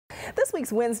This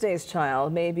week's Wednesday's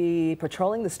Child may be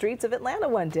patrolling the streets of Atlanta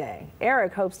one day.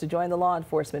 Eric hopes to join the law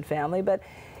enforcement family, but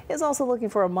is also looking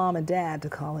for a mom and dad to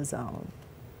call his own.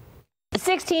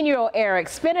 16-year-old Eric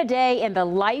spent a day in the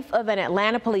life of an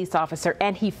Atlanta police officer,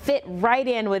 and he fit right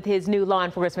in with his new law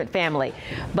enforcement family.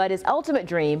 But his ultimate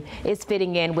dream is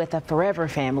fitting in with a forever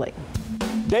family.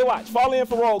 Day watch, fall in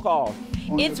for roll call.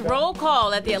 It's roll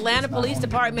call at the Atlanta Police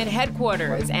Department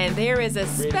headquarters, and there is a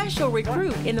special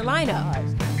recruit in the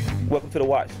lineup. Welcome to the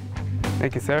watch.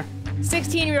 Thank you, sir.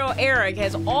 16-year-old Eric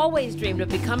has always dreamed of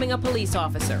becoming a police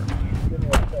officer.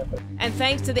 And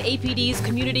thanks to the APD's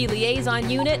Community Liaison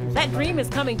Unit, that dream is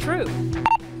coming true.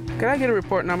 Can I get a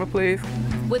report number, please?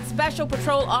 With Special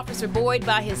Patrol Officer Boyd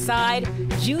by his side,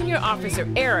 Junior Officer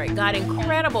Eric got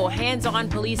incredible hands-on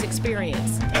police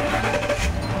experience.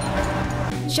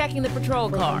 Checking the patrol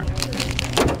car.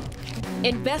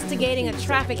 Investigating a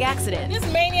traffic accident. This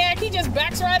maniac, he just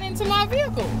backs right into my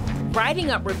vehicle.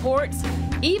 Writing up reports,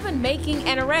 even making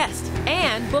an arrest,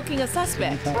 and booking a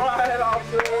suspect. Right,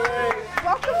 officer.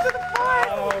 Welcome to the park.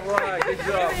 All right, good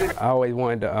job. I always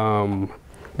wanted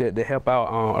to help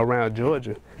out around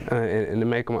Georgia and to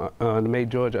make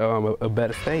Georgia a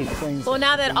better state. Well,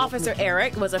 now that Officer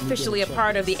Eric was officially a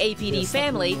part of the APD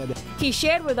family, he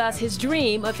shared with us his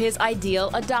dream of his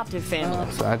ideal adoptive family.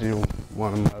 So I just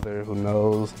want a mother who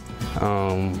knows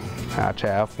how a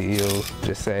child feels.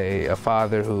 Just say a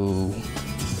father who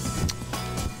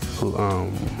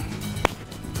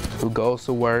goes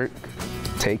to work,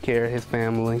 take care of his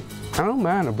family. I don't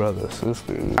mind a brother or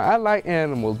sister. I like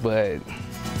animals, but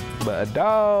a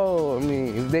dog, I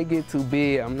mean, if they get too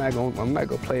big, I'm not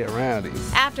gonna play around it.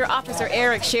 After Officer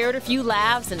Eric shared a few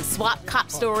laughs and swapped cop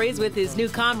stories with his new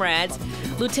comrades,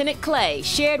 Lieutenant Clay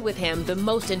shared with him the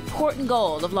most important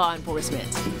goal of law enforcement.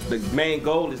 The main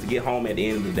goal is to get home at the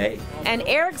end of the day. And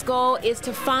Eric's goal is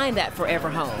to find that forever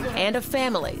home and a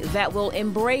family that will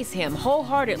embrace him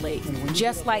wholeheartedly,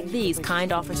 just like these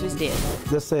kind officers did.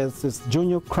 This says it's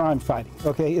junior crime fighting.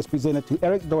 Okay, it's presented to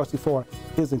Eric Dorsey for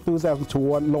his enthusiasm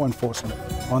toward law enforcement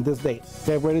on this date,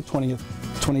 February 20th,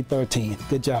 2013.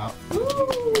 Good job.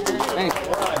 Thank you.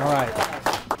 All right.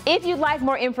 If you'd like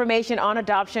more information on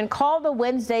adoption, call the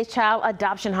Wednesday's Child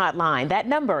Adoption Hotline. That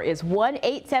number is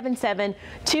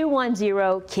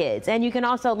 1-877-210-KIDS. And you can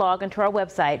also log into our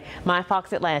website,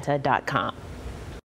 myfoxatlanta.com.